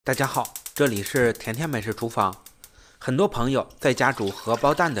大家好，这里是甜甜美食厨房。很多朋友在家煮荷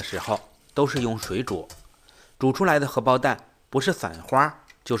包蛋的时候都是用水煮，煮出来的荷包蛋不是散花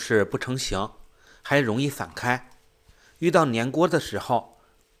就是不成形，还容易散开。遇到粘锅的时候，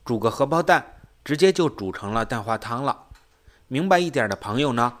煮个荷包蛋直接就煮成了蛋花汤了。明白一点的朋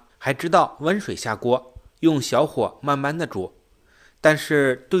友呢，还知道温水下锅，用小火慢慢的煮。但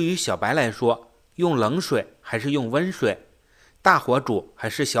是对于小白来说，用冷水还是用温水？大火煮还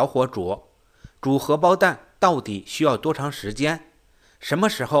是小火煮？煮荷包蛋到底需要多长时间？什么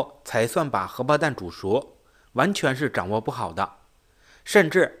时候才算把荷包蛋煮熟？完全是掌握不好的。甚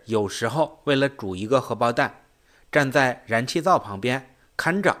至有时候为了煮一个荷包蛋，站在燃气灶旁边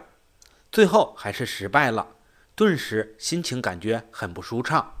看着，最后还是失败了，顿时心情感觉很不舒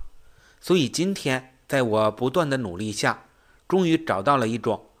畅。所以今天在我不断的努力下，终于找到了一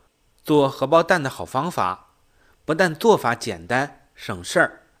种做荷包蛋的好方法。不但做法简单省事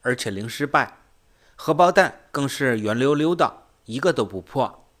儿，而且零失败，荷包蛋更是圆溜溜的，一个都不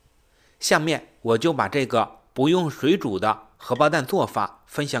破。下面我就把这个不用水煮的荷包蛋做法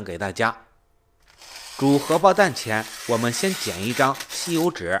分享给大家。煮荷包蛋前，我们先剪一张吸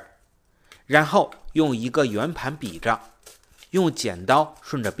油纸，然后用一个圆盘比着，用剪刀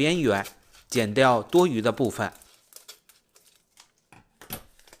顺着边缘剪掉多余的部分。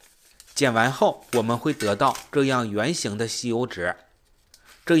剪完后，我们会得到这样圆形的吸油纸，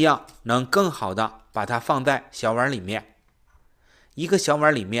这样能更好的把它放在小碗里面。一个小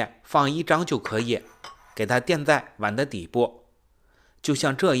碗里面放一张就可以，给它垫在碗的底部，就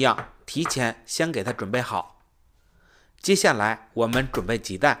像这样，提前先给它准备好。接下来我们准备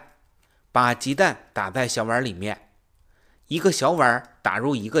鸡蛋，把鸡蛋打在小碗里面，一个小碗打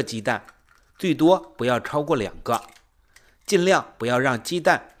入一个鸡蛋，最多不要超过2个。尽量不要让鸡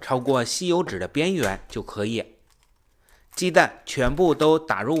蛋超过吸油纸的边缘就可以。鸡蛋全部都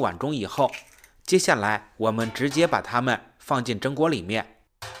打入碗中以后，接下来我们直接把它们放进蒸锅里面，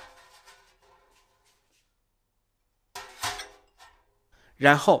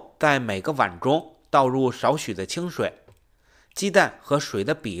然后在每个碗中倒入少许的清水，鸡蛋和水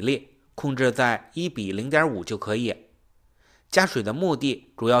的比例控制在1:0.5就可以。加水的目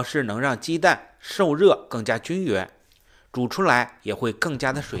的主要是能让鸡蛋受热更加均匀，煮出来也会更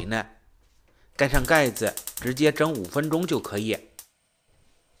加的水嫩。盖上盖子，直接蒸5分钟就可以。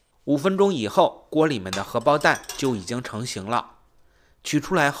5分钟以后，锅里面的荷包蛋就已经成型了。取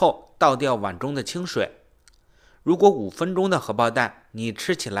出来后，倒掉碗中的清水。如果5分钟的荷包蛋你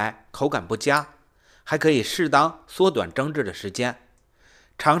吃起来口感不佳，还可以适当缩短蒸制的时间。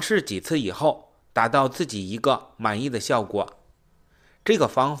尝试几次以后，达到自己一个满意的效果。这个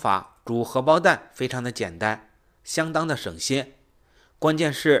方法煮荷包蛋非常的简单，相当的省心，关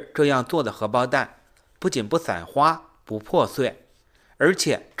键是这样做的荷包蛋不仅不散花不破碎，而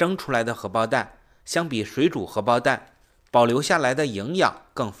且蒸出来的荷包蛋相比水煮荷包蛋保留下来的营养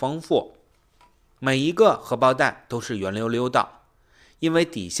更丰富。每一个荷包蛋都是圆溜溜的，因为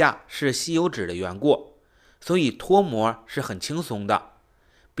底下是吸油纸的缘故，所以脱模是很轻松的，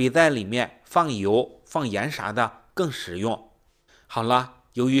比在里面放油放盐啥的更实用。好了，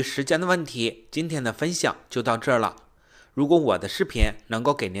由于时间的问题，今天的分享就到这儿了。如果我的视频能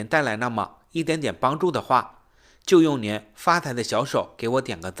够给您带来那么一点点帮助的话，就用您发财的小手给我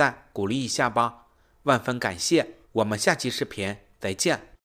点个赞，鼓励一下吧，万分感谢。我们下期视频再见。